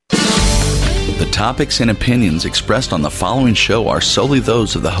The topics and opinions expressed on the following show are solely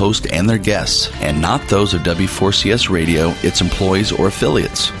those of the host and their guests, and not those of W4CS Radio, its employees, or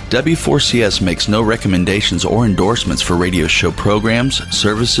affiliates. W4CS makes no recommendations or endorsements for radio show programs,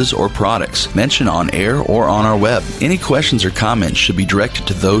 services, or products mentioned on air or on our web. Any questions or comments should be directed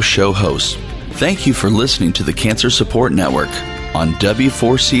to those show hosts. Thank you for listening to the Cancer Support Network on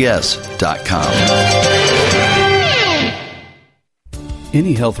W4CS.com.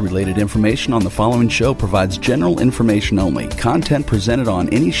 Any health-related information on the following show provides general information only. Content presented on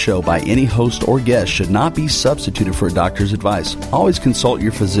any show by any host or guest should not be substituted for a doctor's advice. Always consult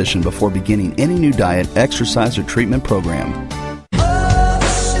your physician before beginning any new diet, exercise, or treatment program.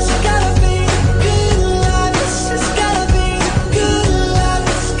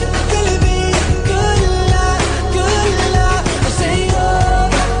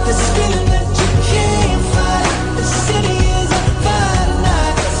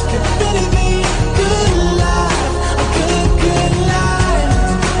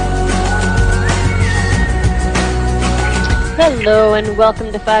 Hello and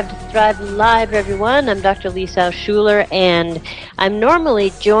welcome to 5 to Thrive Live, everyone. I'm Dr. Lisa Schuler, and I'm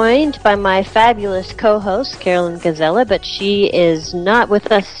normally joined by my fabulous co-host, Carolyn Gazella, but she is not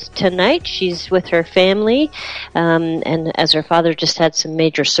with us tonight. She's with her family, and as her father just had some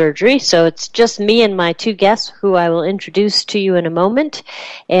major surgery, so it's just me and my two guests who I will introduce to you in a moment,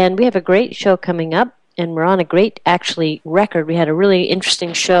 and we have a great show coming up. And we're on a great, record. We had a really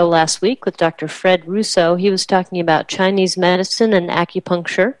interesting show last week with Dr. Fred Russo. He was talking about Chinese medicine and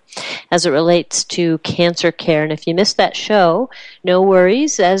acupuncture as it relates to cancer care. And if you missed that show, no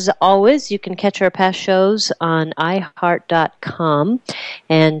worries. As always, you can catch our past shows on iHeart.com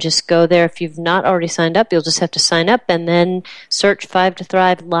and just go there. If you've not already signed up, you'll just have to sign up and then search 5 to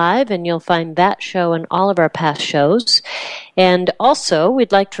Thrive Live, and you'll find that show and all of our past shows. And also,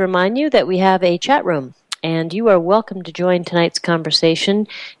 we'd like to remind you that we have a chat room, and you are welcome to join tonight's conversation.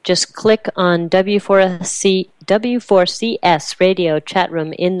 Just click on W4CS Radio chat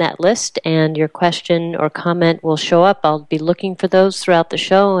room in that list, and your question or comment will show up. I'll be looking for those throughout the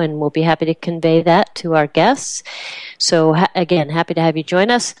show, and we'll be happy to convey that to our guests. So, again, happy to have you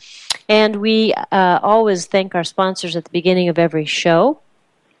join us. And we always thank our sponsors at the beginning of every show,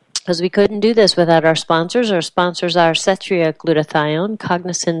 because we couldn't do this without our sponsors. Our sponsors are Cetria Glutathione,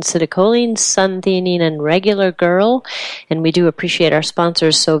 Cognizin Citicoline, Suntheanine, and Regular Girl, and we do appreciate our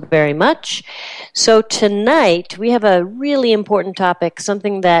sponsors so very much. So tonight, we have a really important topic,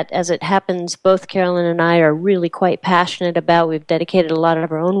 something that, as it happens, both Carolyn and I are really quite passionate about. We've dedicated a lot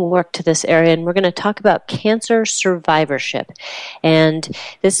of our own work to this area, and we're going to talk about cancer survivorship. And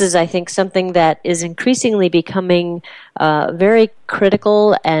this is, I think, something that is increasingly becoming very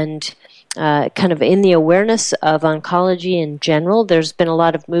critical and kind of in the awareness of oncology in general. There's been a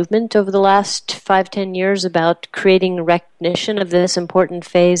lot of movement over the last 5-10 years about creating recognition of this important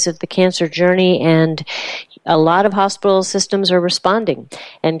phase of the cancer journey, and a lot of hospital systems are responding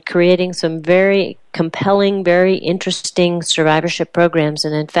and creating some very compelling, very interesting survivorship programs.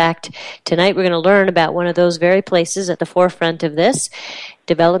 And in fact, tonight we're going to learn about one of those very places at the forefront of this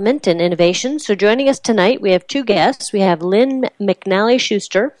development and innovation. So joining us tonight, we have two guests. We have Lynn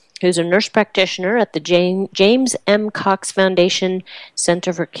McNally-Schuster, who's a nurse practitioner at the James M. Cox Foundation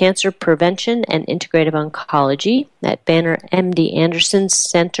Center for Cancer Prevention and Integrative Oncology at Banner MD Anderson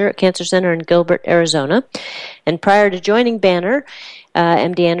Cancer Center in Gilbert, Arizona. And prior to joining Banner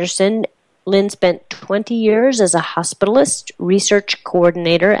MD Anderson, Lynn spent 20 years as a hospitalist, research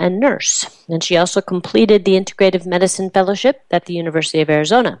coordinator, and nurse. And she also completed the Integrative Medicine Fellowship at the University of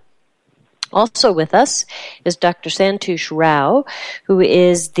Arizona. Also with us is Dr. Santosh Rao, who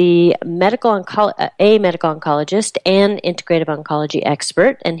is the medical oncologist and integrative oncology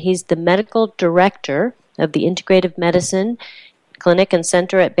expert, and he's the medical director of the Integrative Medicine Clinic and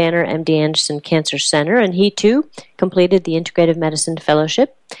Center at Banner MD Anderson Cancer Center, and he too completed the Integrative Medicine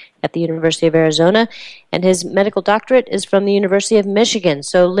Fellowship at the University of Arizona, and his medical doctorate is from the University of Michigan.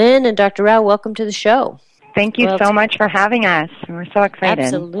 So Lynn and Dr. Rao, welcome to the show. Thank you so much for having us. We're so excited.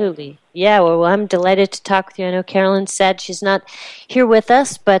 Absolutely. Yeah, well, I'm delighted to talk with you. I know Carolyn said she's not here with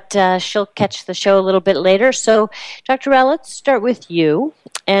us, but she'll catch the show a little bit later. So, Dr. Rao, let's start with you.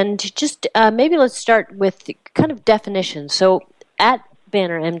 And just maybe let's start with kind of definitions. So, at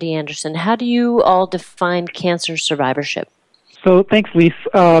Banner MD Anderson, how do you all define cancer survivorship? So thanks, Lise.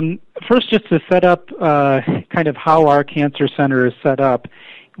 First, just to set up kind of how our cancer center is set up,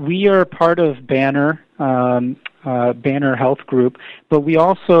 we are part of Banner Health Group, but we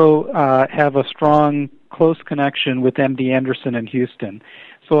also have a strong, close connection with MD Anderson in Houston.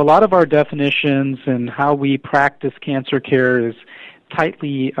 So a lot of our definitions and how we practice cancer care is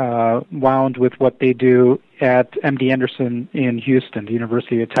tightly wound with what they do at MD Anderson in Houston, the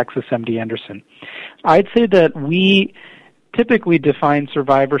University of Texas MD Anderson. I'd say that we typically define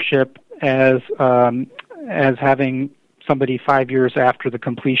survivorship as having somebody 5 years after the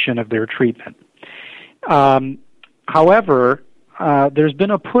completion of their treatment. However, there's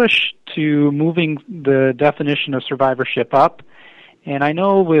been a push to moving the definition of survivorship up, and I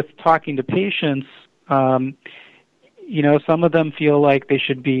know with talking to patients, some of them feel like they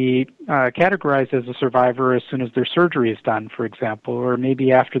should be categorized as a survivor as soon as their surgery is done, for example, or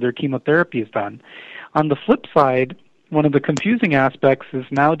maybe after their chemotherapy is done. On the flip side, one of the confusing aspects is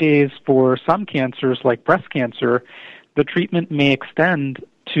nowadays for some cancers like breast cancer, the treatment may extend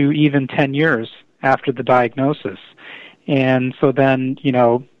to even 10 years after the diagnosis. And so then,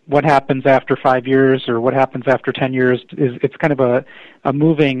 what happens after 5 years or what happens after 10 years it's kind of a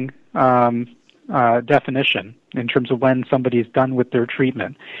moving definition in terms of when somebody's done with their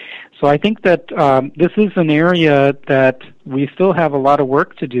treatment. So I think that this is an area that we still have a lot of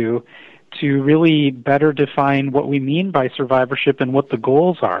work to do to really better define what we mean by survivorship and what the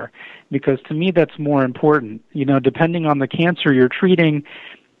goals are, because to me that's more important. Depending on the cancer you're treating,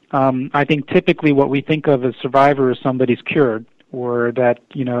 I think typically what we think of as survivor is somebody's cured, or that,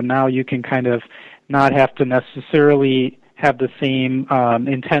 now you can kind of not have to necessarily have the same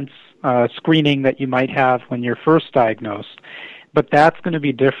intense screening that you might have when you're first diagnosed. But that's going to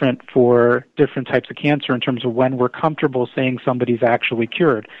be different for different types of cancer in terms of when we're comfortable saying somebody's actually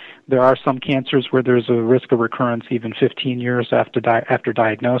cured. There are some cancers where there's a risk of recurrence even 15 years after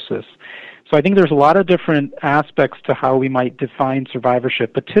diagnosis. So I think there's a lot of different aspects to how we might define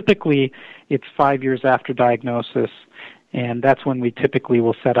survivorship, but typically it's 5 years after diagnosis, and that's when we typically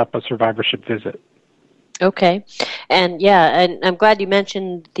will set up a survivorship visit. Okay. And I'm glad you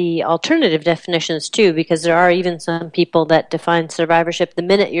mentioned the alternative definitions too, because there are even some people that define survivorship the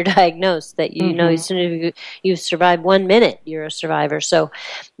minute you're diagnosed, that as soon as you survive 1 minute, you're a survivor. So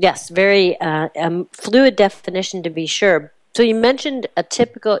yes, very fluid definition to be sure. So you mentioned a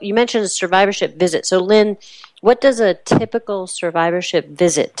survivorship visit. So Lynn, what does a typical survivorship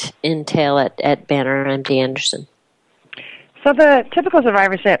visit entail at Banner MD Anderson? So the typical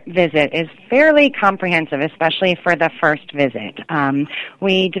survivorship visit is fairly comprehensive, especially for the first visit.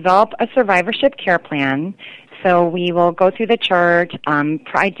 We develop a survivorship care plan. So we will go through the chart.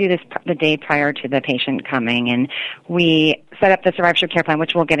 I do this the day prior to the patient coming, and we set up the survivorship care plan,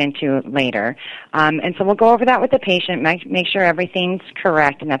 which we'll get into later. And so we'll go over that with the patient, make sure everything's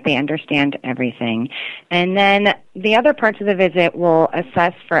correct and that they understand everything. And then the other parts of the visit will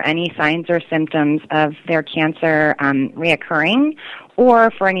assess for any signs or symptoms of their cancer reoccurring,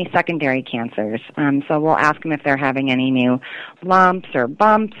 or for any secondary cancers. So we'll ask them if they're having any new lumps or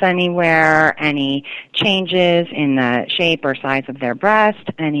bumps anywhere, any changes in the shape or size of their breast,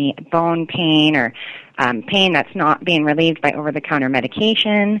 any bone pain or pain that's not being relieved by over-the-counter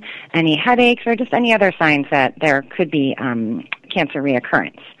medication, any headaches, or just any other signs that there could be cancer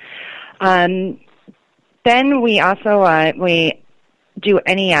reoccurrence. Then we also we do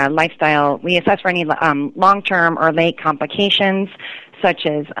any lifestyle. We assess for any long-term or late complications, such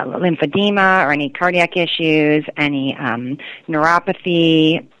as lymphedema or any cardiac issues, any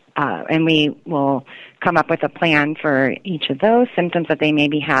neuropathy, and we will come up with a plan for each of those symptoms that they may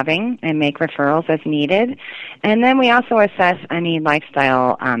be having and make referrals as needed. And then we also assess any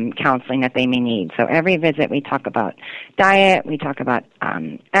lifestyle counseling that they may need. So every visit we talk about diet, we talk about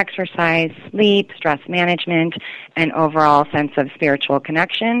exercise, sleep, stress management, and overall sense of spiritual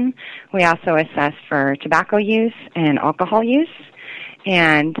connection. We also assess for tobacco use and alcohol use.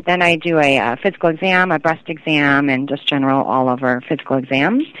 And then I do a physical exam, a breast exam, and just general all-over physical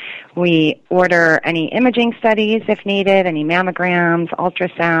exams. We order any imaging studies if needed, any mammograms,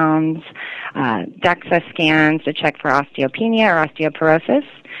 ultrasounds, DEXA scans to check for osteopenia or osteoporosis.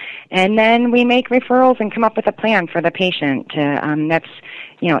 And then we make referrals and come up with a plan for the patient that's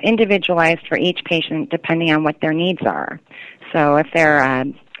individualized for each patient depending on what their needs are. So if their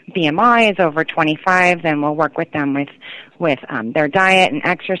BMI is over 25, then we'll work with them with their diet and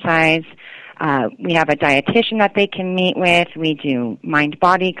exercise. We have a dietitian that they can meet with. We do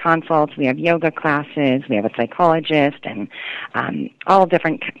mind-body consults. We have yoga classes. We have a psychologist, and all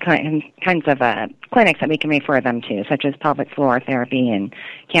different kinds of clinics that we can refer them to, such as pelvic floor therapy and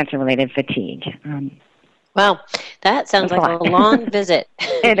cancer-related fatigue. Wow, that sounds like a long visit.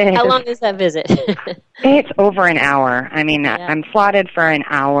 It is. How long is that visit? It's over an hour. I mean, yeah. I'm slotted for an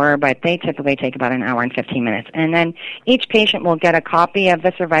hour, but they typically take about an hour and 15 minutes. And then each patient will get a copy of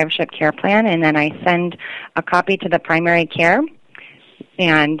the survivorship care plan, and then I send a copy to the primary care,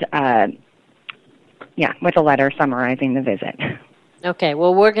 and with a letter summarizing the visit. Okay,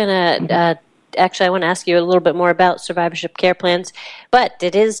 well, we're going to actually, I want to ask you a little bit more about survivorship care plans, but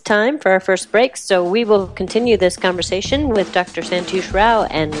it is time for our first break, so we will continue this conversation with Dr. Santosh Rao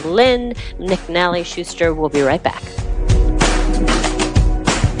and Lynn McNally-Schuster. We'll be right back.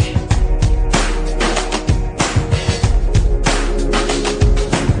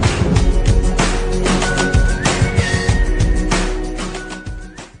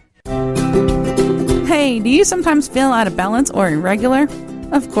 Hey, do you sometimes feel out of balance or irregular?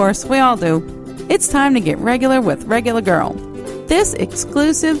 Of course, we all do. It's time to get regular with Regular Girl. This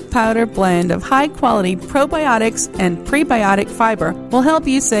exclusive powder blend of high-quality probiotics and prebiotic fiber will help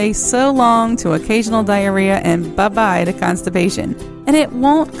you say so long to occasional diarrhea and bye-bye to constipation. And it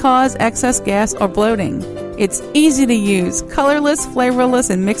won't cause excess gas or bloating. It's easy to use, colorless, flavorless,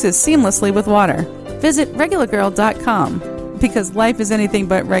 and mixes seamlessly with water. Visit regulargirl.com because life is anything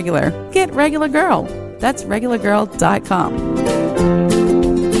but regular. Get Regular Girl. That's regulargirl.com.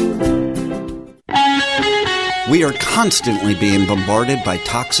 We are constantly being bombarded by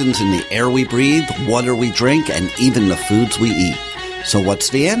toxins in the air we breathe, water we drink, and even the foods we eat. So what's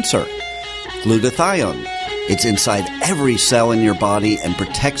the answer? Glutathione. It's inside every cell in your body and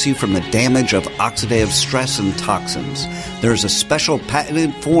protects you from the damage of oxidative stress and toxins. There's a special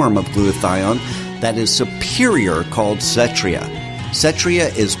patented form of glutathione that is superior called Cetria.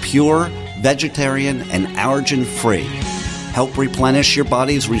 Cetria is pure, vegetarian, and allergen-free. Help replenish your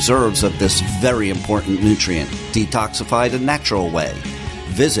body's reserves of this very important nutrient, detoxified a natural way.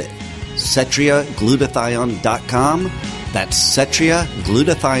 Visit CetriaGlutathione.com. That's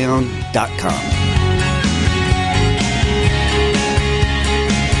CetriaGlutathione.com.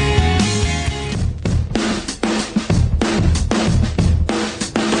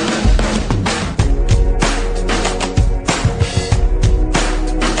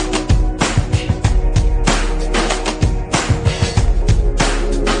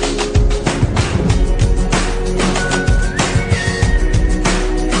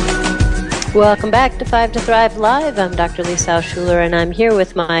 Welcome back to 5 to Thrive Live. I'm Dr. Lisa Alschuler, and I'm here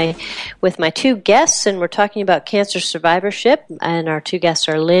with my two guests, and we're talking about cancer survivorship. And our two guests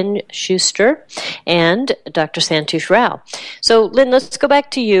are Lynn Schuster and Dr. Santosh Rao. So, Lynn, let's go back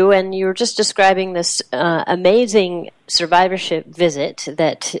to you, and you were just describing this amazing survivorship visit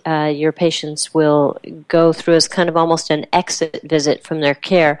that your patients will go through as kind of almost an exit visit from their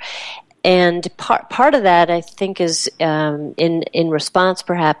care. And part of that, I think, is in response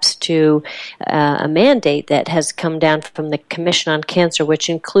perhaps to a mandate that has come down from the Commission on Cancer,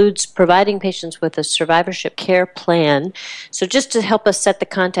 which includes providing patients with a survivorship care plan. So just to help us set the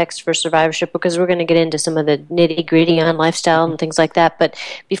context for survivorship, because we're going to get into some of the nitty-gritty on lifestyle and things like that, but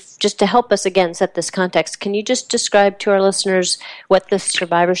just to help us, again, set this context, can you just describe to our listeners what the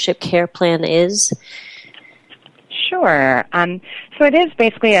survivorship care plan is? Sure. So it is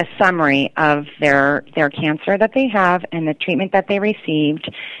basically a summary of their cancer that they have and the treatment that they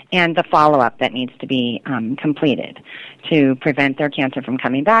received and the follow-up that needs to be completed to prevent their cancer from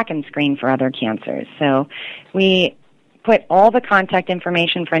coming back and screen for other cancers. So we put all the contact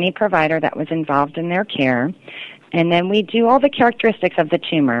information for any provider that was involved in their care. And then we do all the characteristics of the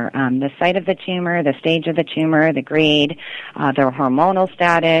tumor, the site of the tumor, the stage of the tumor, the grade, their hormonal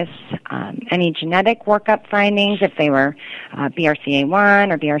status, any genetic workup findings if they were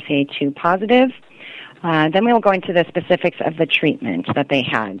BRCA1 or BRCA2 positive. Then we'll go into the specifics of the treatment that they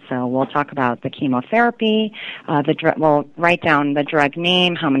had. So we'll talk about the chemotherapy, we'll write down the drug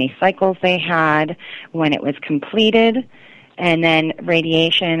name, how many cycles they had, when it was completed, and then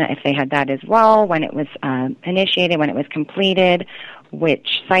radiation, if they had that as well, when it was initiated, when it was completed,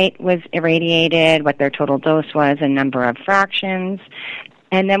 which site was irradiated, what their total dose was, and number of fractions.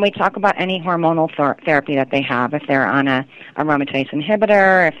 And then we talk about any hormonal therapy that they have, if they're on a aromatase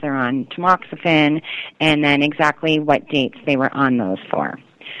inhibitor, if they're on tamoxifen, and then exactly what dates they were on those for.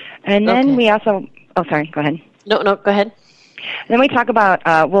 And then we also, go ahead. No, go ahead. Then we talk about,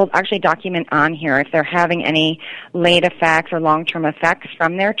 we'll actually document on here if they're having any late effects or long-term effects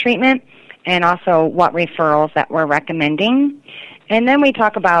from their treatment, and also what referrals that we're recommending. And then we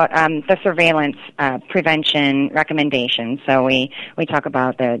talk about the surveillance prevention recommendations. So we talk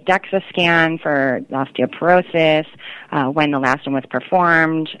about the DEXA scan for osteoporosis, when the last one was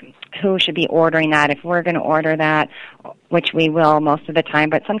performed, who should be ordering that, if we're going to order that, which we will most of the time,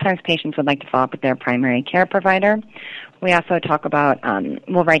 but sometimes patients would like to follow up with their primary care provider. We also talk about,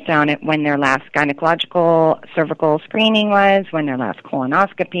 we'll write down when their last gynecological cervical screening was, when their last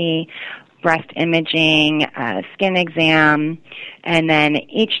colonoscopy, breast imaging, skin exam, and then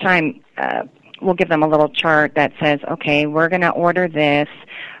each time we'll give them a little chart that says, okay, we're going to order this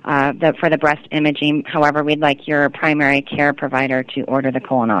for the breast imaging. However, we'd like your primary care provider to order the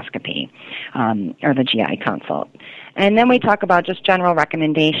colonoscopy or the GI consult. And then we talk about just general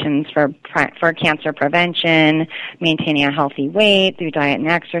recommendations for cancer prevention, maintaining a healthy weight through diet and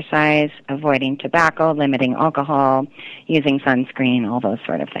exercise, avoiding tobacco, limiting alcohol, using sunscreen, all those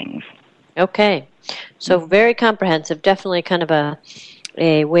sort of things. Okay. So very comprehensive, definitely kind of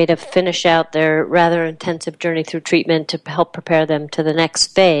a way to finish out their rather intensive journey through treatment to help prepare them to the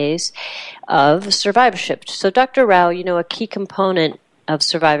next phase of survivorship. So Dr. Rao, a key component of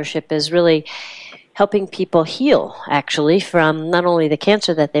survivorship is really helping people heal, actually, from not only the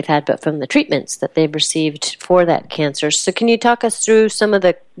cancer that they've had, but from the treatments that they've received for that cancer. So can you talk us through some of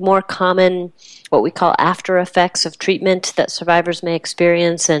the more common, what we call after effects of treatment that survivors may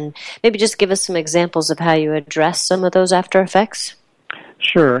experience, and maybe just give us some examples of how you address some of those after effects?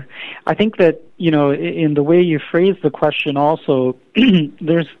 Sure. I think that, in the way you phrase the question also,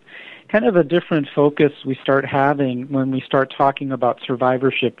 there's kind of a different focus we start having when we start talking about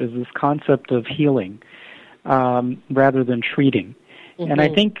survivorship is this concept of healing rather than treating. Mm-hmm. And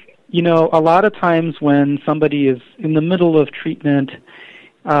I think, a lot of times when somebody is in the middle of treatment,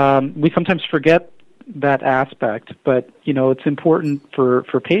 we sometimes forget that aspect, but, it's important for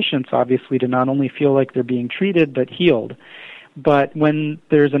patients, obviously, to not only feel like they're being treated, but healed. But when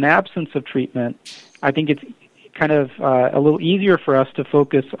there's an absence of treatment, I think it's kind of a little easier for us to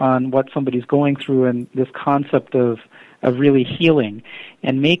focus on what somebody's going through and this concept of really healing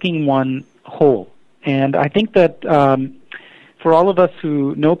and making one whole. And I think that for all of us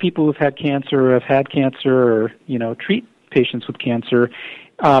who know people who've had cancer or have had cancer or, treat patients with cancer,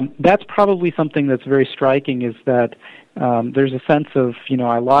 that's probably something that's very striking is that there's a sense of,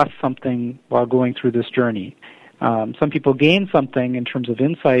 I lost something while going through this journey. Some people gain something in terms of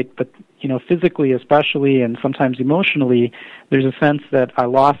insight, but physically especially and sometimes emotionally, there's a sense that I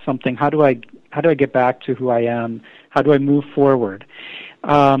lost something. How do I get back to who I am? How do I move forward?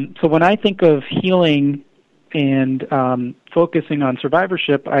 So when I think of healing and focusing on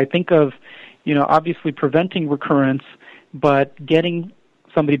survivorship, I think of obviously preventing recurrence, but getting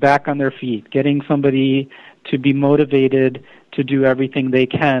somebody back on their feet, getting somebody to be motivated to do everything they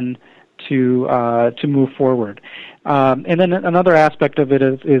can to move forward. And then another aspect of it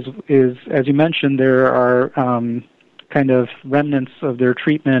is as you mentioned, there are kind of remnants of their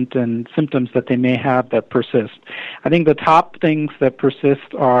treatment and symptoms that they may have that persist. I think the top things that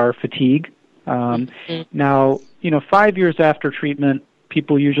persist are fatigue. Now, 5 years after treatment,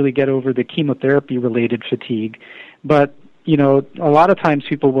 people usually get over the chemotherapy-related fatigue, but a lot of times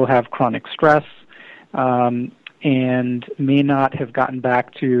people will have chronic stress, and may not have gotten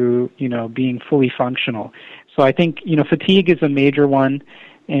back to, being fully functional. So I think, fatigue is a major one,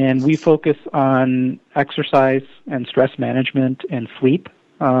 and we focus on exercise and stress management and sleep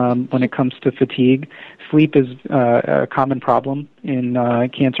when it comes to fatigue. Sleep is a common problem in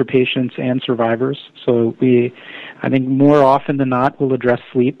cancer patients and survivors. So I think more often than not, we'll address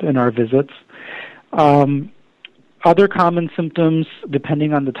sleep in our visits. Other common symptoms,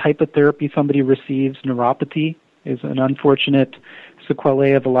 depending on the type of therapy somebody receives, neuropathy is an unfortunate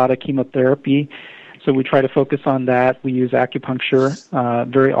sequelae of a lot of chemotherapy. So we try to focus on that. We use acupuncture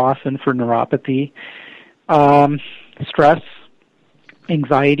very often for neuropathy. Stress,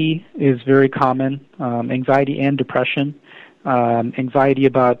 anxiety is very common, anxiety and depression. Anxiety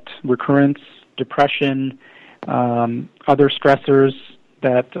about recurrence, depression, other stressors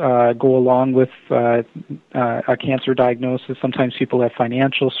that go along with a cancer diagnosis. Sometimes people have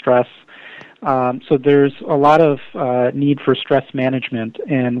financial stress. So there's a lot of need for stress management,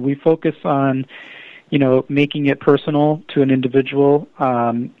 and we focus on, making it personal to an individual,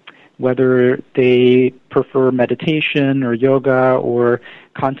 whether they prefer meditation or yoga or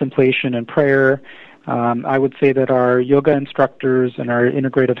contemplation and prayer. I would say that our yoga instructors and our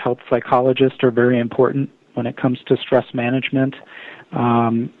integrative health psychologists are very important when it comes to stress management.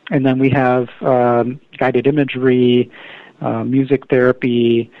 And then we have guided imagery, music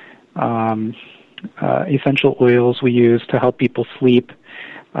therapy, essential oils we use to help people sleep,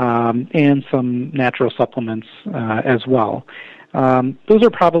 and some natural supplements as well. Those are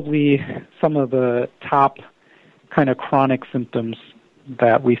probably some of the top kind of chronic symptoms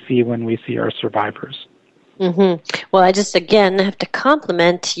that we see when we see our survivors. Mm-hmm. Well, I just, again, have to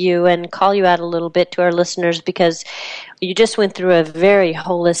compliment you and call you out a little bit to our listeners because you just went through a very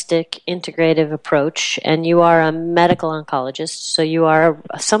holistic, integrative approach, and you are a medical oncologist, so you are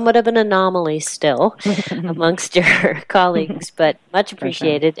somewhat of an anomaly still amongst your colleagues, but much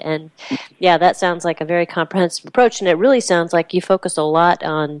appreciated. And, yeah, that sounds like a very comprehensive approach, and it really sounds like you focus a lot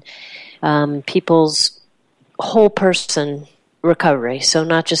on people's whole person recovery. So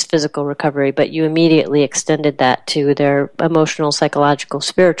not just physical recovery, but you immediately extended that to their emotional, psychological,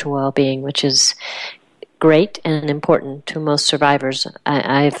 spiritual well-being, which is great and important to most survivors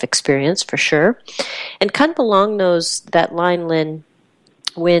I've experienced for sure. And kind of along that line, Lynn,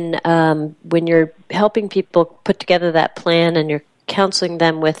 when you're helping people put together that plan and you're counseling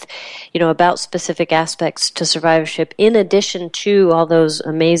them with, about specific aspects to survivorship, in addition to all those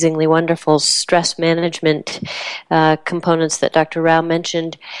amazingly wonderful stress management components that Dr. Rao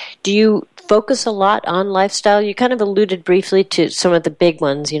mentioned, do you focus a lot on lifestyle? You kind of alluded briefly to some of the big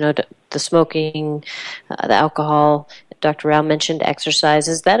ones, the smoking, the alcohol. Dr. Rao mentioned exercise.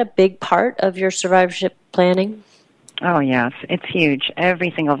 Is that a big part of your survivorship planning? Oh, yes. It's huge.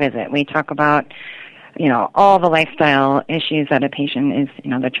 Every single visit. We talk about all the lifestyle issues that a patient is,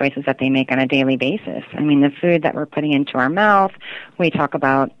 the choices that they make on a daily basis. I mean, the food that we're putting into our mouth. We talk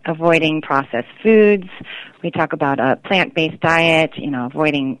about avoiding processed foods. We talk about a plant-based diet,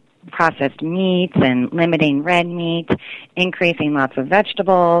 avoiding processed meats and limiting red meat, increasing lots of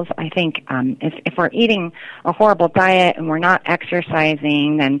vegetables. I think if we're eating a horrible diet and we're not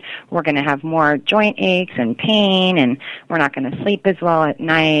exercising, then we're going to have more joint aches and pain, and we're not going to sleep as well at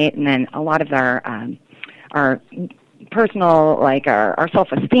night. And then a lot of our personal, our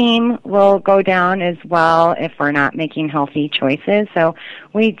self-esteem will go down as well if we're not making healthy choices. So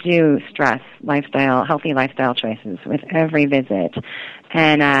we do stress healthy lifestyle choices with every visit.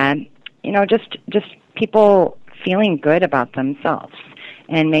 And, just people feeling good about themselves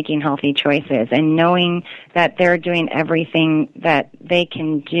and making healthy choices and knowing that they're doing everything that they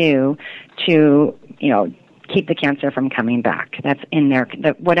can do to, keep the cancer from coming back. That's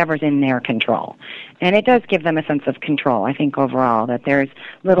whatever's in their control. And it does give them a sense of control, I think, overall, that there's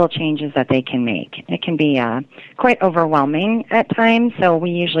little changes that they can make. It can be quite overwhelming at times, so we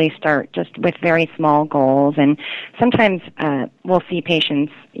usually start just with very small goals. And sometimes we'll see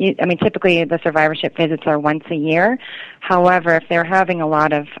patients, typically the survivorship visits are once a year. However, if they're having a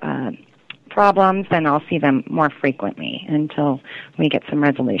lot of problems, then I'll see them more frequently until we get some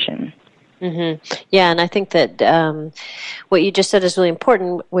resolution. Mm-hmm. Yeah, and I think that what you just said is really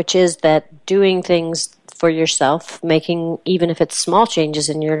important, which is that doing things for yourself, making, even if it's small changes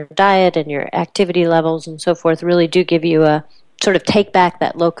in your diet and your activity levels and so forth, really do give you a sort of take back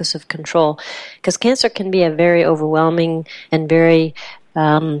that locus of control. Because cancer can be a very overwhelming and very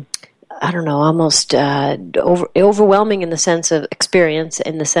almost overwhelming in the sense of experience,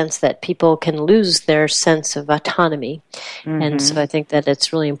 in the sense that people can lose their sense of autonomy. Mm-hmm. And so I think that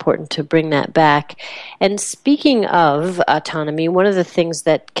it's really important to bring that back. And speaking of autonomy, one of the things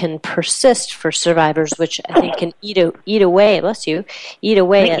that can persist for survivors, which I think can eat away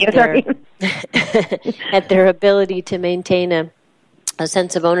at their ability to maintain a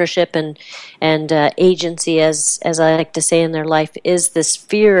sense of ownership and agency, as I like to say, in their life, is this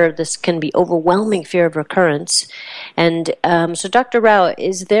fear. This can be overwhelming fear of recurrence. And so, Dr. Rao,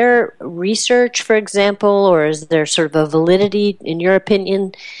 is there research, for example, or is there sort of a validity, in your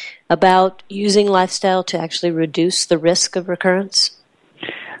opinion, about using lifestyle to actually reduce the risk of recurrence?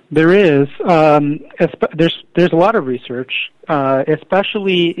 There is. There's a lot of research,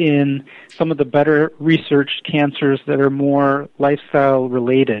 especially in some of the better researched cancers that are more lifestyle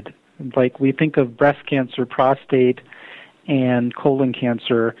related. Like we think of breast cancer, prostate, and colon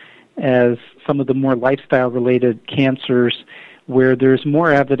cancer as some of the more lifestyle related cancers where there's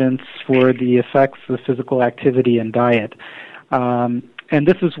more evidence for the effects of physical activity and diet. And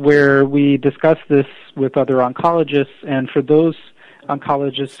this is where we discuss this with other oncologists, and for those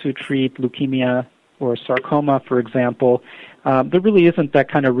oncologists who treat leukemia or sarcoma, for example, there really isn't that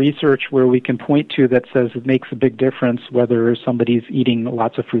kind of research where we can point to that says it makes a big difference whether somebody's eating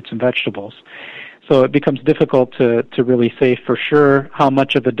lots of fruits and vegetables. So it becomes difficult to really say for sure how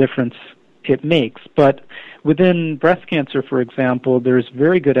much of a difference it makes. But within breast cancer, for example, there's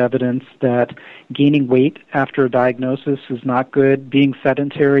very good evidence that gaining weight after a diagnosis is not good. Being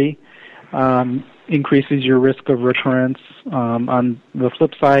sedentary increases your risk of recurrence. On the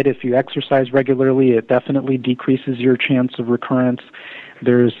flip side, if you exercise regularly, it definitely decreases your chance of recurrence.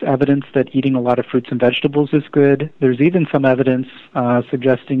 There's evidence that eating a lot of fruits and vegetables is good. There's even some evidence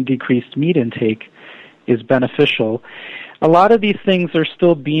suggesting decreased meat intake is beneficial. A lot of these things are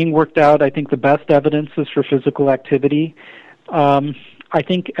still being worked out. I think the best evidence is for physical activity. I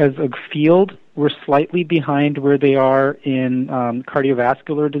think as a field, we're slightly behind where they are in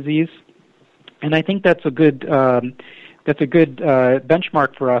cardiovascular disease. And I think that's a good benchmark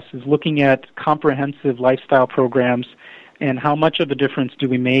for us, is looking at comprehensive lifestyle programs and how much of a difference do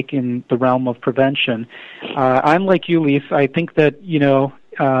we make in the realm of prevention. I'm like you, Lise. I think that,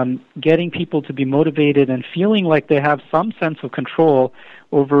 getting people to be motivated and feeling like they have some sense of control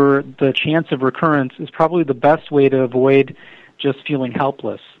over the chance of recurrence is probably the best way to avoid just feeling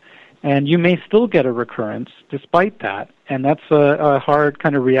helpless. And you may still get a recurrence despite that, and that's a hard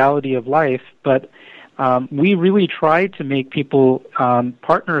kind of reality of life, but we really try to make people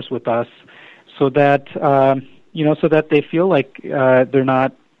partners with us so that, so that they feel like they're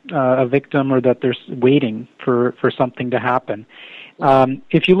not a victim or that they're waiting for something to happen.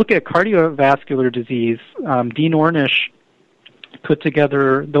 If you look at cardiovascular disease, Dean Ornish put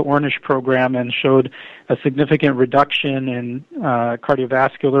together the Ornish program and showed a significant reduction in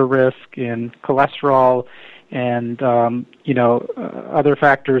cardiovascular risk, in cholesterol, and other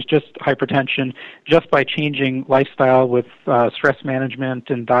factors, just hypertension, just by changing lifestyle with stress management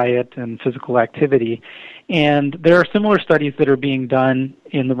and diet and physical activity. And there are similar studies that are being done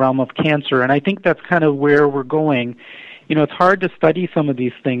in the realm of cancer, and I think that's kind of where we're going. It's hard to study some of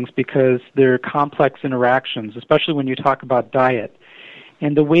these things because they're complex interactions, especially when you talk about diet.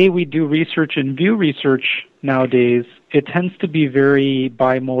 And the way we do research and view research nowadays, it tends to be very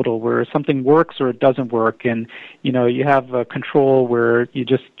bimodal, where something works or it doesn't work. And, you have a control where you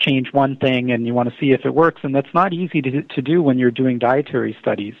just change one thing and you want to see if it works. And that's not easy to do when you're doing dietary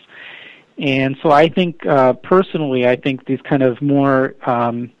studies. And so I think, personally, I think these kind of more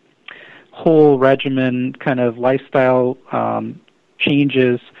whole regimen kind of lifestyle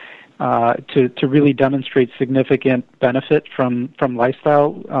changes to really demonstrate significant benefit from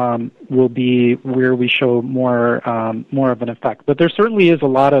lifestyle will be where we show more of an effect. But there certainly is a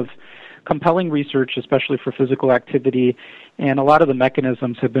lot of compelling research, especially for physical activity, and a lot of the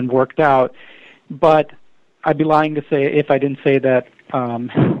mechanisms have been worked out. But I'd be lying to say if I didn't say that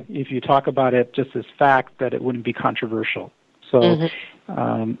if you talk about it just as fact, that it wouldn't be controversial. So,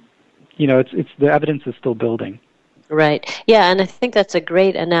 it's the evidence is still building. Right. Yeah, and I think that's a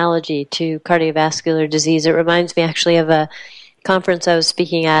great analogy to cardiovascular disease. It reminds me actually of a conference I was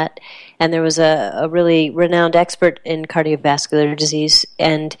speaking at, and there was a really renowned expert in cardiovascular disease,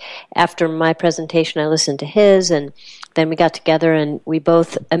 and after my presentation I listened to his, and then we got together and we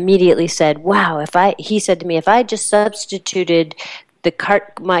both immediately said, wow, he said to me, if I just substituted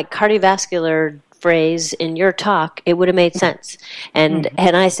my cardiovascular phrase in your talk, it would have made sense. And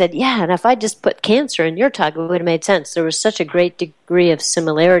I said, yeah, and if I just put cancer in your talk, it would have made sense. There was such a great degree of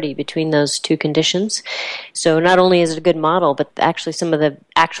similarity between those two conditions. So not only is it a good model, but actually some of the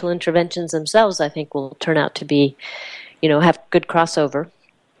actual interventions themselves, I think, will turn out to be, have good crossover.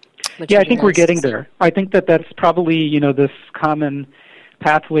 Yeah, I think we're getting there. I think that's probably, this common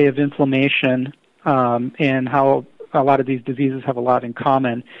pathway of inflammation and how a lot of these diseases have a lot in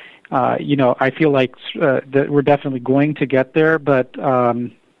common. I feel like that we're definitely going to get there, but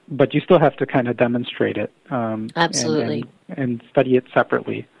you still have to kind of demonstrate it. Absolutely. And study it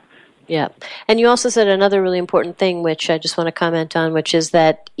separately. Yeah. And you also said another really important thing, which I just want to comment on, which is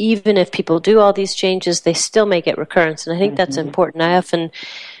that even if people do all these changes, they still may get recurrence. And I think that's important. I often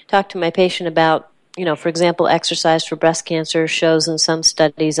talk to my patient about, for example, exercise for breast cancer shows in some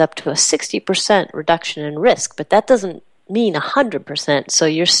studies up to a 60% reduction in risk, but that doesn't mean 100%, so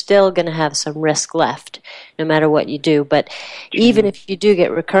you're still going to have some risk left no matter what you do. But even if you do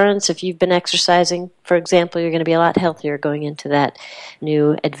get recurrence, if you've been exercising, for example, you're going to be a lot healthier going into that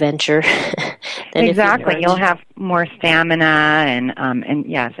new adventure. Exactly. You'll have more stamina and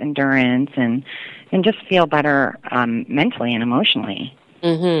yes, endurance and just feel better mentally and emotionally.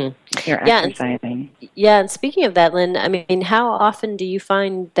 If you're exercising. And speaking of that, Lynn, I mean, how often do you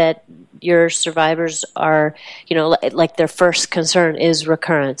find that your survivors are, like their first concern is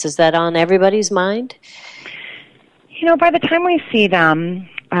recurrence? Is that on everybody's mind? By the time we see them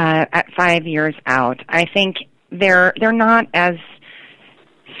at 5 years out, I think they're not as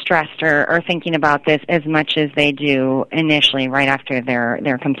stressed or thinking about this as much as they do initially right after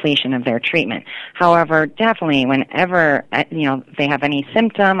their completion of their treatment. However, definitely whenever they have any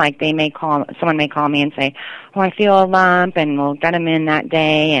symptom, like someone may call me and say, oh, I feel a lump, and we'll get them in that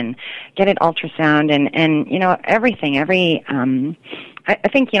day and get an ultrasound and everything. I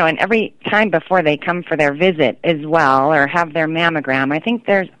think, and every time before they come for their visit as well or have their mammogram, I think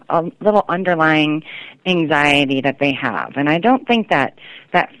there's a little underlying anxiety that they have. And I don't think that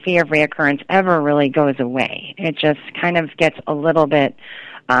fear of reoccurrence ever really goes away. It just kind of gets a little bit,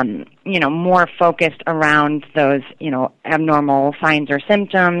 more focused around those, abnormal signs or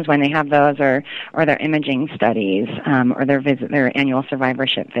symptoms when they have those or their imaging studies or their annual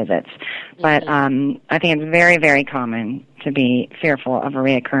survivorship visits. But I think it's very, very common to be fearful of a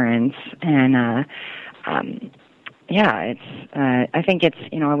reoccurrence, and I think it's,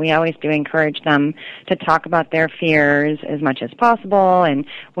 we always do encourage them to talk about their fears as much as possible, and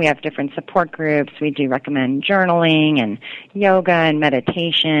we have different support groups. We do recommend journaling and yoga and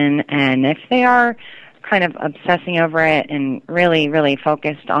meditation, and if they are kind of obsessing over it and really, really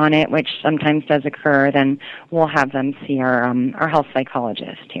focused on it, which sometimes does occur, then we'll have them see our health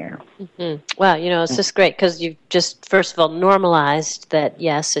psychologist here. Mm-hmm. Wow, it's just great because you've just, first of all, normalized that,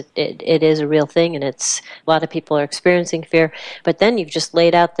 yes, it is a real thing, and a lot of people are experiencing fear, but then you've just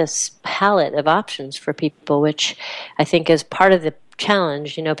laid out this palette of options for people, which I think is part of the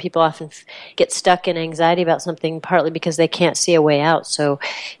challenge. People often get stuck in anxiety about something partly because they can't see a way out. So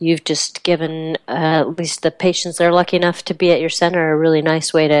you've just given at least the patients that are lucky enough to be at your center a really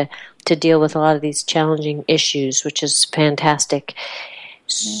nice way to deal with a lot of these challenging issues, which is fantastic.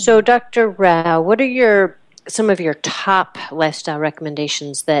 So Dr. Rao, what are some of your top lifestyle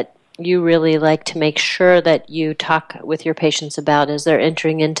recommendations that you really like to make sure that you talk with your patients about as they're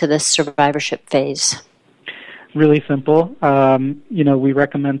entering into this survivorship phase? Really simple. We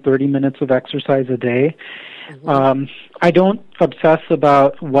recommend 30 minutes of exercise a day. Mm-hmm. I don't obsess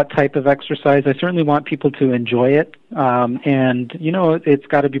about what type of exercise. I certainly want people to enjoy it. It's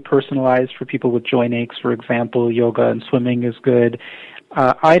got to be personalized for people with joint aches, for example. Yoga and swimming is good.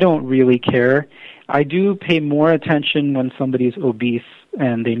 I don't really care. I do pay more attention when somebody's obese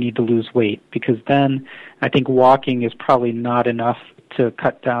and they need to lose weight, because then I think walking is probably not enough to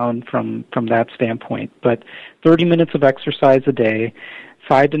cut down from that standpoint. But 30 minutes of exercise a day,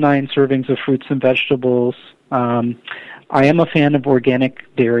 5 to 9 servings of fruits and vegetables. I am a fan of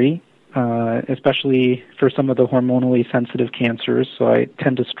organic dairy, especially for some of the hormonally sensitive cancers, so I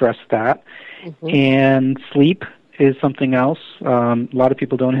tend to stress that. Mm-hmm. And sleep is something else. A lot of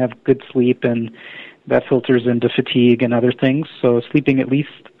people don't have good sleep, and that filters into fatigue and other things. So sleeping at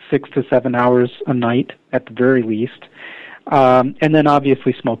least 6 to 7 hours a night at the very least. And then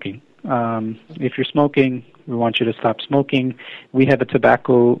obviously smoking. If you're smoking, we want you to stop smoking. We have a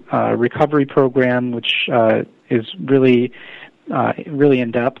tobacco recovery program, which is really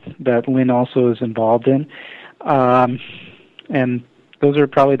in-depth, that Lynn also is involved in. And those are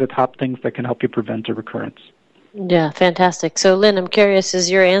probably the top things that can help you prevent a recurrence. Yeah, fantastic. So Lynn, I'm curious, is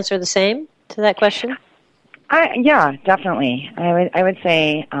your answer the same to that question? Yeah, definitely. I would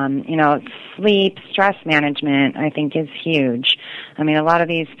say, sleep, stress management, I think is huge. I mean, a lot of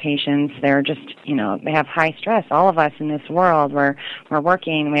these patients, they're just, they have high stress. All of us in this world, we're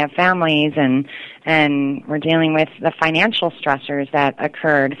working, we have families, and we're dealing with the financial stressors that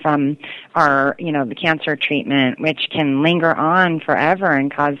occurred from our, the cancer treatment, which can linger on forever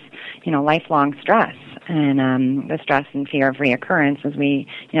and cause, lifelong stress. And the stress and fear of reoccurrence, as we,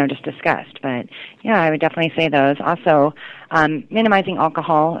 just discussed. But, yeah, I would definitely say those. Also, minimizing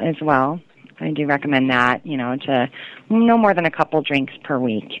alcohol as well. I do recommend that, to no more than a couple drinks per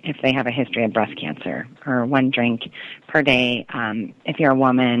week if they have a history of breast cancer, or 1 drink per day if you're a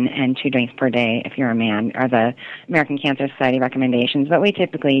woman, and 2 drinks per day if you're a man, are the American Cancer Society recommendations. But we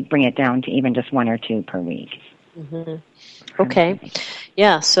typically bring it down to even just 1 or 2 per week. Mm-hmm. Okay.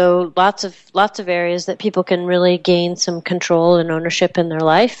 Yeah, so lots of areas that people can really gain some control and ownership in their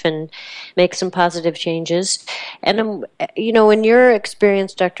life and make some positive changes. And in your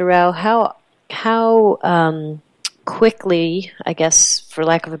experience, Dr. Rao, how quickly, I guess, for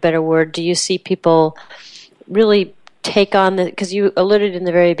lack of a better word, do you see people really take on because you alluded in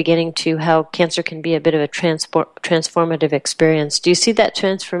the very beginning to how cancer can be a bit of a transformative experience. Do you see that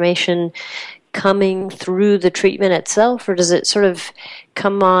transformation coming through the treatment itself, or does it sort of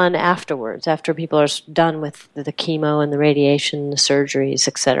come on afterwards, after people are done with the chemo and the radiation, the surgeries,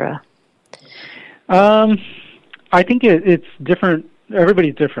 etc.? I think it's different.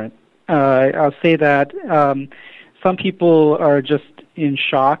 Everybody's different. I'll say that some people are just in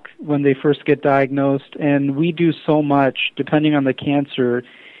shock when they first get diagnosed, and we do so much, depending on the cancer,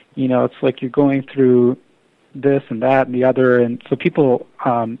 it's like you're going through this and that and the other, and so people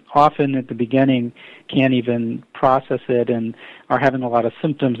often at the beginning can't even process it and are having a lot of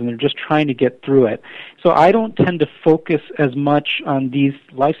symptoms, and they're just trying to get through it. So I don't tend to focus as much on these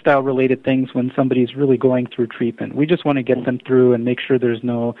lifestyle-related things when somebody's really going through treatment. We just want to get them through and make sure there's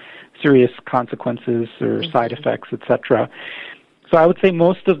no serious consequences or side effects, etc. So I would say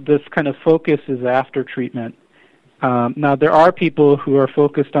most of this kind of focus is after treatment. Now, there are people who are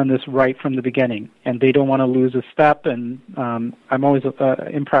focused on this right from the beginning, and they don't want to lose a step, and I'm always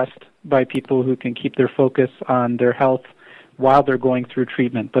impressed by people who can keep their focus on their health while they're going through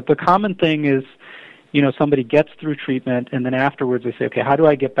treatment. But the common thing is, somebody gets through treatment, and then afterwards they say, okay, how do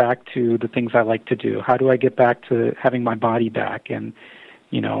I get back to the things I like to do? How do I get back to having my body back and,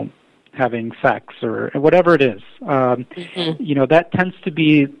 having sex or whatever it is. That tends to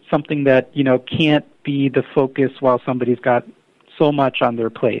be something that, can't be the focus while somebody's got so much on their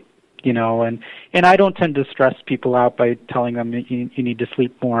plate, and I don't tend to stress people out by telling them you need to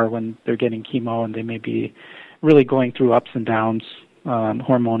sleep more when they're getting chemo and they may be really going through ups and downs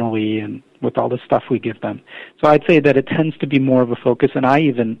hormonally and with all the stuff we give them. So I'd say that it tends to be more of a focus, and I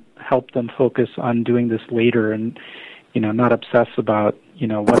even help them focus on doing this later and, not obsess about,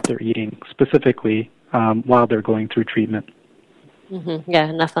 what they're eating specifically while they're going through treatment. Yeah,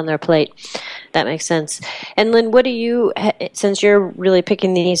 enough on their plate. That makes sense. And Lynn, what do you, since you're really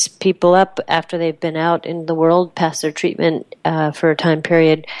picking these people up after they've been out in the world past their treatment for a time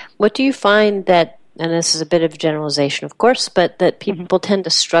period, what do you find that, and this is a bit of generalization, of course, but that people tend to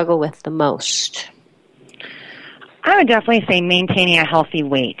struggle with the most? I would definitely say maintaining a healthy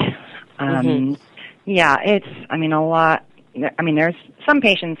weight. Yeah, it's, a lot. There's some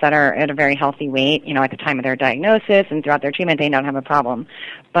patients that are at a very healthy weight, at the time of their diagnosis and throughout their treatment, they don't have a problem.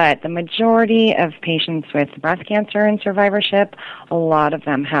 But the majority of patients with breast cancer and survivorship, a lot of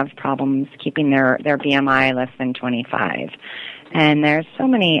them have problems keeping their BMI less than 25. And there's so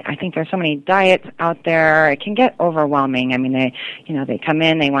many diets out there. It can get overwhelming. They come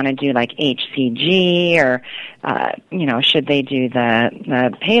in, they want to do like HCG or, should they do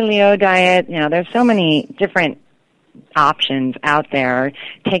the paleo diet? There's so many different options out there.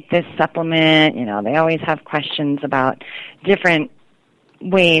 Take this supplement. They always have questions about different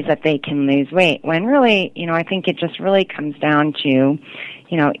ways that they can lose weight. When really, I think it just really comes down to,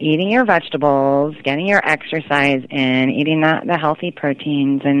 eating your vegetables, getting your exercise in, eating the healthy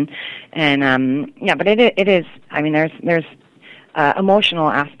proteins, but it is. There's emotional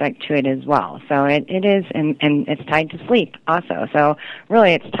aspect to it as well. So it is, and it's tied to sleep also. So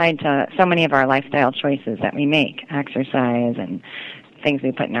really, it's tied to so many of our lifestyle choices that we make, exercise and things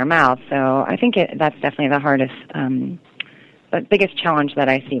we put in our mouth. So I think that's definitely the hardest, the biggest challenge that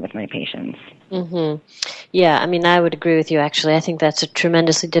I see with my patients. Yeah, I would agree with you, actually. I think that's a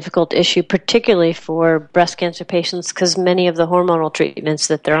tremendously difficult issue, particularly for breast cancer patients, because many of the hormonal treatments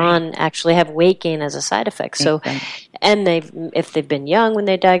that they're on actually have weight gain as a side effect. So, and if they've been young when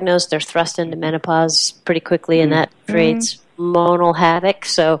they're diagnosed, they're thrust into menopause pretty quickly, and that creates hormonal havoc.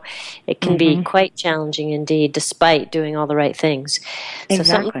 So it can be quite challenging indeed, despite doing all the right things. So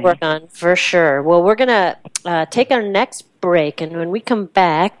something to work on for sure. Well, we're going to take our next break, and when we come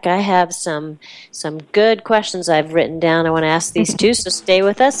back, I have some good questions I've written down. I want to ask these two, so stay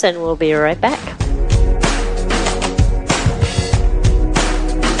with us, and we'll be right back.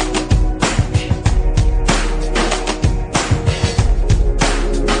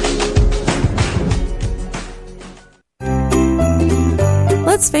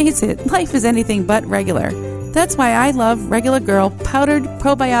 Let's face it, life is anything but regular. That's why I love Regular Girl powdered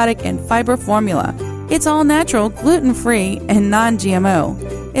probiotic and fiber formula. It's all natural, gluten-free, and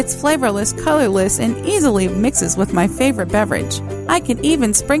non-GMO. It's flavorless, colorless, and easily mixes with my favorite beverage. I can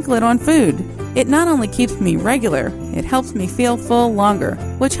even sprinkle it on food. It not only keeps me regular, it helps me feel full longer,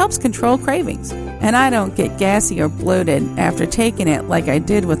 which helps control cravings. And I don't get gassy or bloated after taking it like I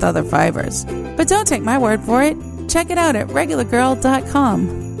did with other fibers. But don't take my word for it. Check it out at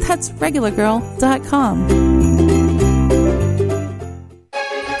regulargirl.com. That's regulargirl.com.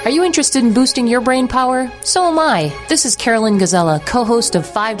 Are you interested in boosting your brain power? So am I. This is Carolyn Gazella, co-host of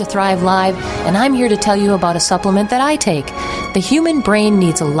 5 to Thrive Live, and I'm here to tell you about a supplement that I take. The human brain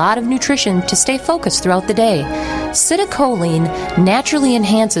needs a lot of nutrition to stay focused throughout the day. Citicoline naturally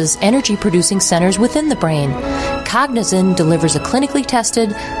enhances energy-producing centers within the brain. Cognizin delivers a clinically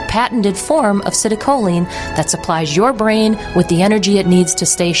tested, patented form of citicoline that supplies your brain with the energy it needs to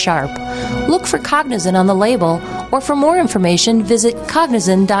stay sharp. Look for Cognizin on the label, or for more information, visit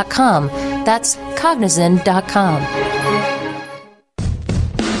Cognizin.com. That's Cognizin.com.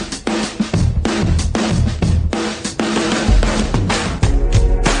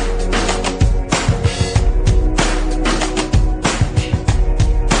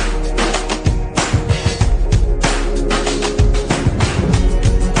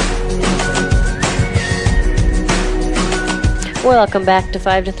 Welcome back to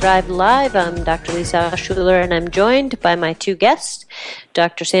 5 to Thrive Live. I'm Dr. Lisa Schuler, and I'm joined by my two guests,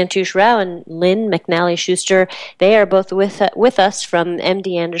 Dr. Santosh Rao and Lynn McNally-Schuster. They are both with us from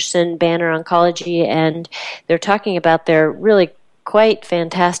MD Anderson Banner Oncology, and they're talking about their really quite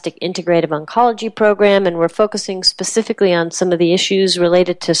fantastic integrative oncology program, and we're focusing specifically on some of the issues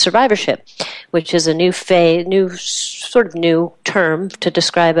related to survivorship, which is a new term to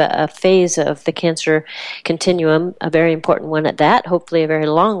describe a phase of the cancer continuum, a very important one at that, hopefully a very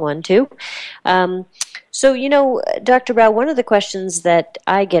long one too. So, Dr. Brow, one of the questions that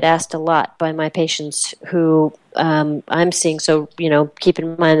I get asked a lot by my patients who I'm seeing, so, keep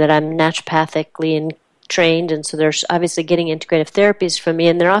in mind that I'm naturopathically trained, and so they're obviously getting integrative therapies from me,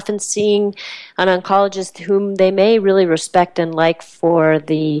 and they're often seeing an oncologist whom they may really respect and like for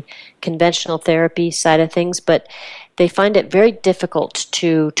the conventional therapy side of things, but they find it very difficult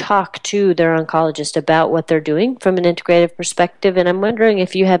to talk to their oncologist about what they're doing from an integrative perspective, and I'm wondering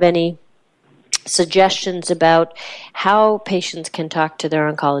if you have any suggestions about how patients can talk to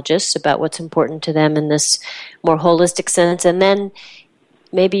their oncologists about what's important to them in this more holistic sense. And then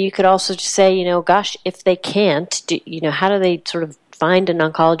maybe you could also just say, gosh, if they can't, how do they sort of find an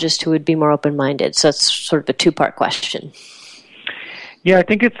oncologist who would be more open-minded? So it's sort of a two-part question. Yeah, I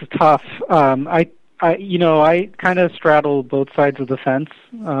think it's tough. I kind of straddle both sides of the fence,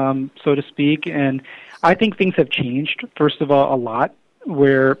 so to speak, and I think things have changed, first of all, a lot,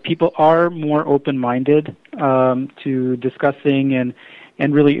 where people are more open-minded to discussing and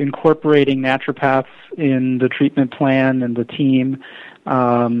really incorporating naturopaths in the treatment plan and the team,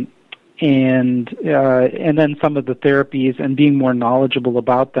 and then some of the therapies and being more knowledgeable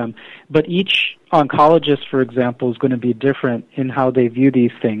about them. But each oncologist, for example, is going to be different in how they view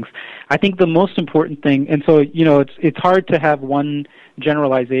these things. I think the most important thing, and so it's hard to have one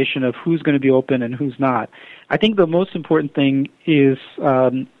generalization of who's going to be open and who's not. I think the most important thing is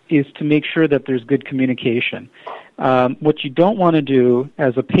to make sure that there's good communication. What you don't want to do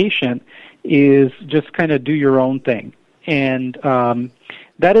as a patient is just kind of do your own thing. And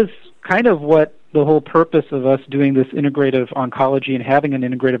that is kind of what the whole purpose of us doing this integrative oncology and having an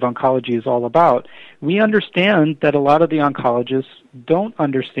integrative oncology is all about. We understand that a lot of the oncologists don't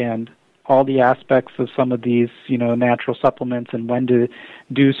understand all the aspects of some of these, natural supplements and when to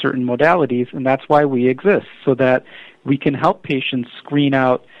do certain modalities, and that's why we exist, so that we can help patients screen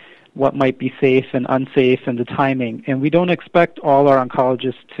out what might be safe and unsafe and the timing. And we don't expect all our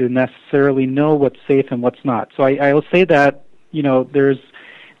oncologists to necessarily know what's safe and what's not. So I will say that,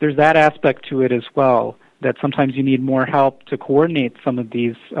 there's that aspect to it as well, that sometimes you need more help to coordinate some of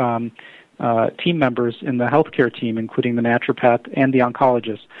these team members in the healthcare team, including the naturopath and the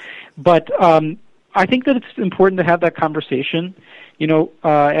oncologist. But I think that it's important to have that conversation.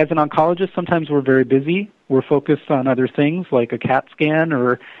 As an oncologist, sometimes we're very busy. We're focused on other things like a CAT scan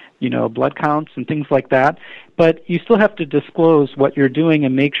or, blood counts and things like that. But you still have to disclose what you're doing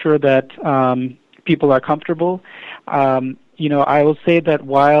and make sure that people are comfortable. I will say that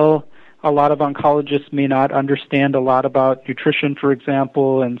while a lot of oncologists may not understand a lot about nutrition, for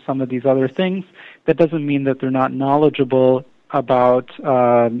example, and some of these other things, that doesn't mean that they're not knowledgeable about,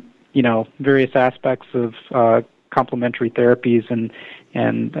 various aspects of complementary therapies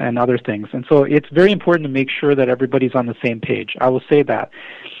and other things. And so it's very important to make sure that everybody's on the same page. I will say that.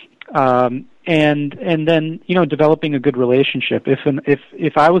 And then, developing a good relationship.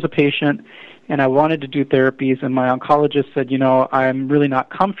 If I was a patient and I wanted to do therapies and my oncologist said, I'm really not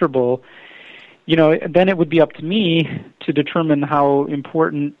comfortable, then it would be up to me to determine how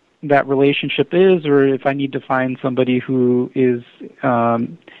important that relationship is, or if I need to find somebody who is,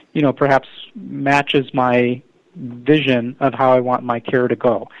 perhaps matches my vision of how I want my care to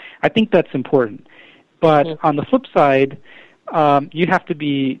go. I think that's important. But on the flip side, you have to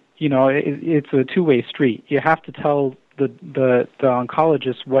be, it's a two-way street. You have to tell the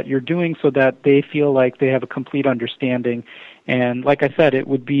oncologist what you're doing so that they feel like they have a complete understanding. And like I said, it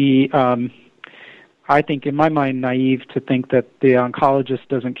would be, I think in my mind, naive to think that the oncologist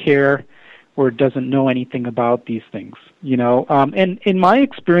doesn't care or doesn't know anything about these things, And in my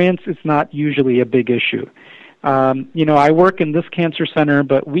experience, it's not usually a big issue. I work in this cancer center,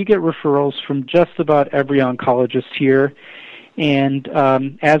 but we get referrals from just about every oncologist here. And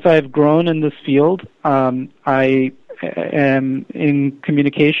as I've grown in this field, I am in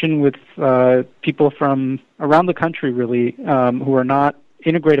communication with people from around the country, really, who are not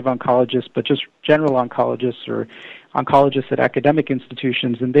integrative oncologists, but just general oncologists or oncologists at academic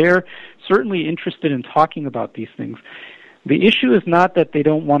institutions, and they're certainly interested in talking about these things. The issue is not that they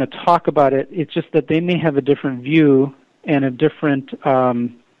don't want to talk about it, it's just that they may have a different view and a different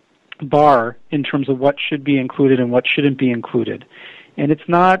bar in terms of what should be included and what shouldn't be included. And it's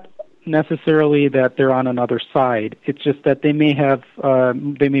not necessarily that they're on another side, it's just that they may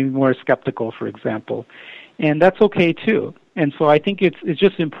be more skeptical, for example. And that's okay too. And so I think it's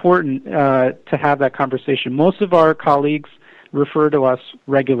just important to have that conversation. Most of our colleagues refer to us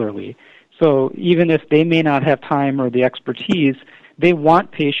regularly. So even if they may not have time or the expertise, they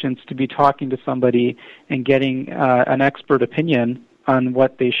want patients to be talking to somebody and getting an expert opinion on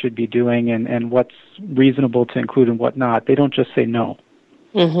what they should be doing and what's reasonable to include and what not. They don't just say no.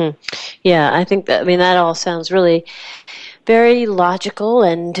 Mm-hmm. Yeah, I think that all sounds really very logical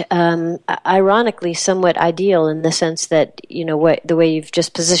and ironically somewhat ideal in the sense that, the way you've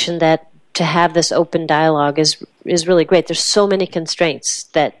just positioned that to have this open dialogue is really great. There's so many constraints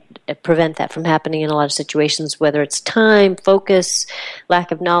that prevent that from happening in a lot of situations, whether it's time, focus,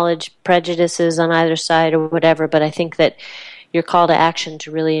 lack of knowledge, prejudices on either side or whatever. But I think that your call to action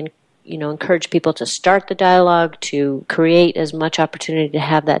to really encourage people to start the dialogue, to create as much opportunity to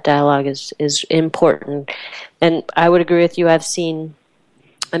have that dialogue is important. And I would agree with you. I've seen,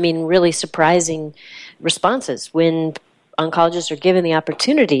 really surprising responses when oncologists are given the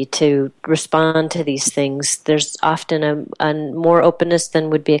opportunity to respond to these things. There's often a more openness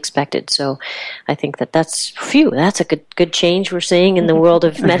than would be expected. So I think that's a good change we're seeing in the world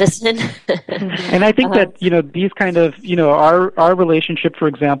of medicine. And I think that, these kind of, our relationship, for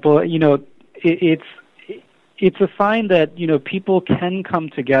example, it's a sign that, people can come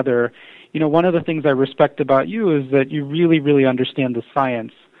together. One of the things I respect about you is that you really, really understand the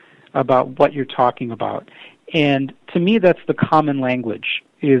science about what you're talking about. And to me, that's the common language,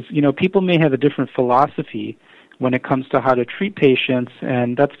 is, people may have a different philosophy when it comes to how to treat patients,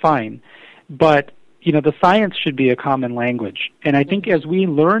 and that's fine. But, the science should be a common language. And I think as we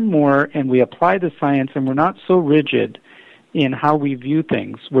learn more and we apply the science and we're not so rigid in how we view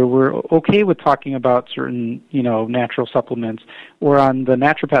things, where we're okay with talking about certain, natural supplements, or on the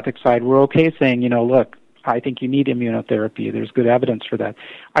naturopathic side, we're okay saying, look, I think you need immunotherapy. There's good evidence for that.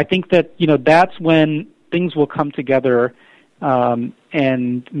 I think that, that's when things will come together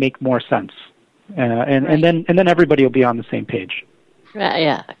and make more sense, and then everybody will be on the same page.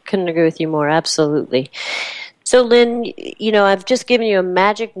 Yeah, I couldn't agree with you more. Absolutely. So, Lynn, I've just given you a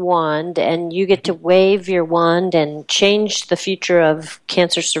magic wand, and you get to wave your wand and change the future of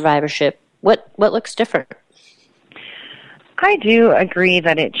cancer survivorship. What looks different? I do agree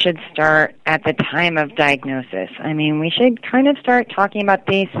that it should start at the time of diagnosis. We should kind of start talking about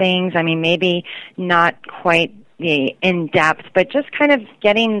these things. Maybe not quite in depth, but just kind of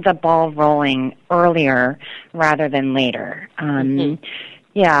getting the ball rolling earlier rather than later.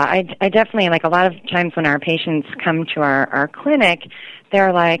 Yeah, I definitely, a lot of times when our patients come to our clinic,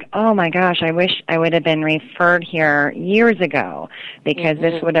 they're like, oh my gosh, I wish I would have been referred here years ago, because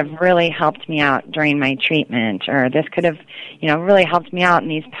this would have really helped me out during my treatment, or this could have, really helped me out in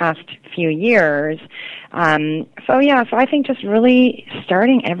these past few years. So I think just really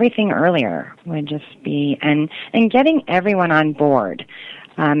starting everything earlier would just be, and getting everyone on board.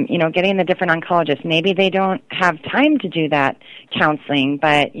 Getting the different oncologists. Maybe they don't have time to do that counseling,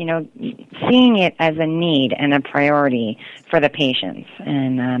 but, seeing it as a need and a priority for the patients.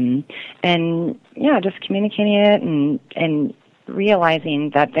 And just communicating it and realizing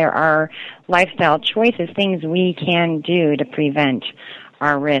that there are lifestyle choices, things we can do to prevent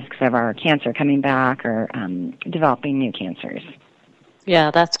our risks of our cancer coming back or developing new cancers.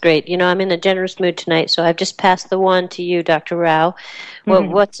 Yeah, that's great. I'm in a generous mood tonight, so I've just passed the wand to you, Dr. Rao.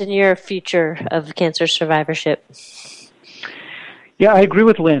 What's in your future of cancer survivorship? Yeah, I agree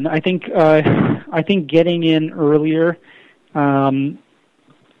with Lynn. I think getting in earlier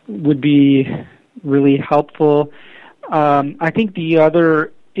would be really helpful. I think the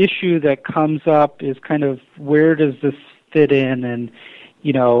other issue that comes up is kind of where does this fit in, and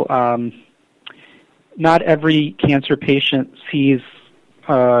not every cancer patient sees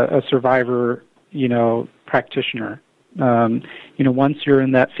a survivor, practitioner. Once you're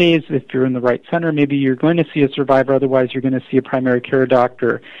in that phase, if you're in the right center, maybe you're going to see a survivor. Otherwise, you're going to see a primary care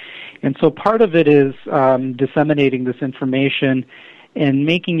doctor. And so part of it is disseminating this information and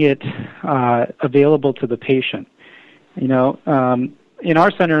making it available to the patient. In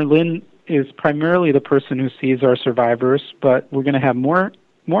our center, Lynn is primarily the person who sees our survivors, but we're going to have more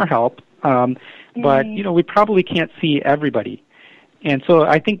help. But we probably can't see everybody. And so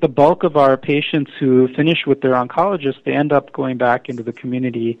I think the bulk of our patients who finish with their oncologist, they end up going back into the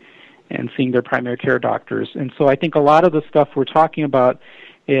community and seeing their primary care doctors. And so I think a lot of the stuff we're talking about,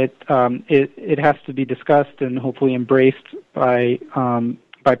 it has to be discussed and hopefully embraced by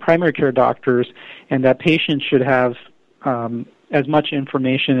primary care doctors, and that patients should have as much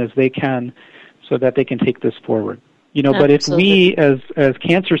information as they can so that they can take this forward. But if we as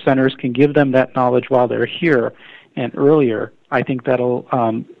cancer centers can give them that knowledge while they're here and earlier, I think that'll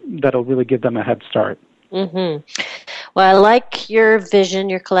really give them a head start. Mm-hmm. Well, I like your vision,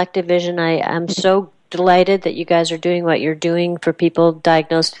 your collective vision. I'm so delighted that you guys are doing what you're doing for people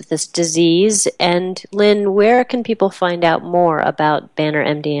diagnosed with this disease. And Lynn, where can people find out more about Banner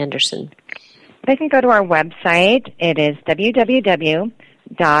MD Anderson? They can go to our website. It is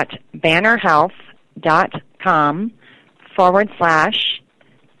www.bannerhealth.com/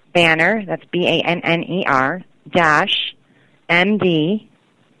 Banner, that's BANNER, dash MD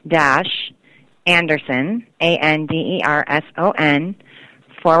dash Anderson, ANDERSON,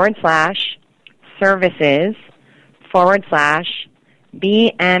 / services /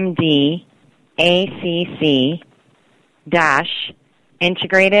 BMD ACC dash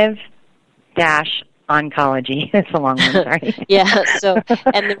integrative dash oncology. It's a long one, sorry. Yeah, so,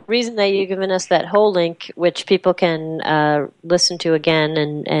 and the reason that you've given us that whole link, which people can listen to again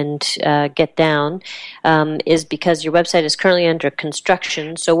and get down, is because your website is currently under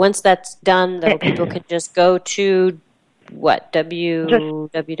construction. So once that's done, though, people can just go to, what,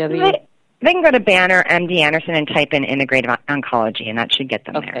 www? They can go to Banner MD Anderson and type in integrative oncology, and that should get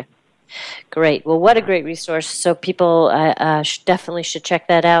them there. Great. Well, what a great resource. So people definitely should check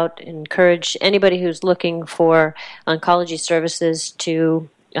that out. Encourage anybody who's looking for oncology services to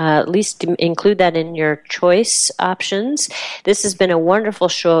at least include that in your choice options. This has been a wonderful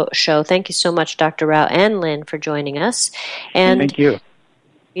show. Thank you so much, Dr. Rao and Lynn, for joining us. And thank you.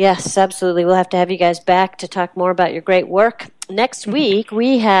 Yes, absolutely. We'll have to have you guys back to talk more about your great work. Next week,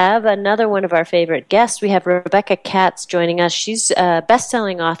 we have another one of our favorite guests. We have Rebecca Katz joining us. She's a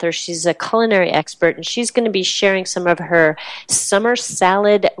best-selling author. She's a culinary expert, and she's going to be sharing some of her summer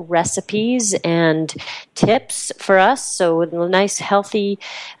salad recipes and tips for us. So a nice, healthy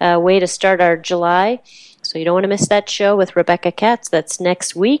way to start our July. So you don't want to miss that show with Rebecca Katz. That's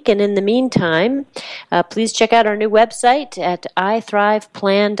next week. And in the meantime, please check out our new website at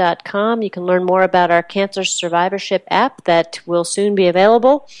ithriveplan.com. You can learn more about our cancer survivorship app that will soon be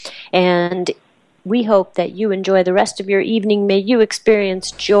available. And we hope that you enjoy the rest of your evening. May you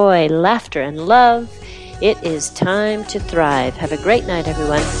experience joy, laughter, and love. It is time to thrive. Have a great night,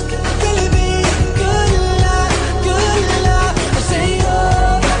 everyone.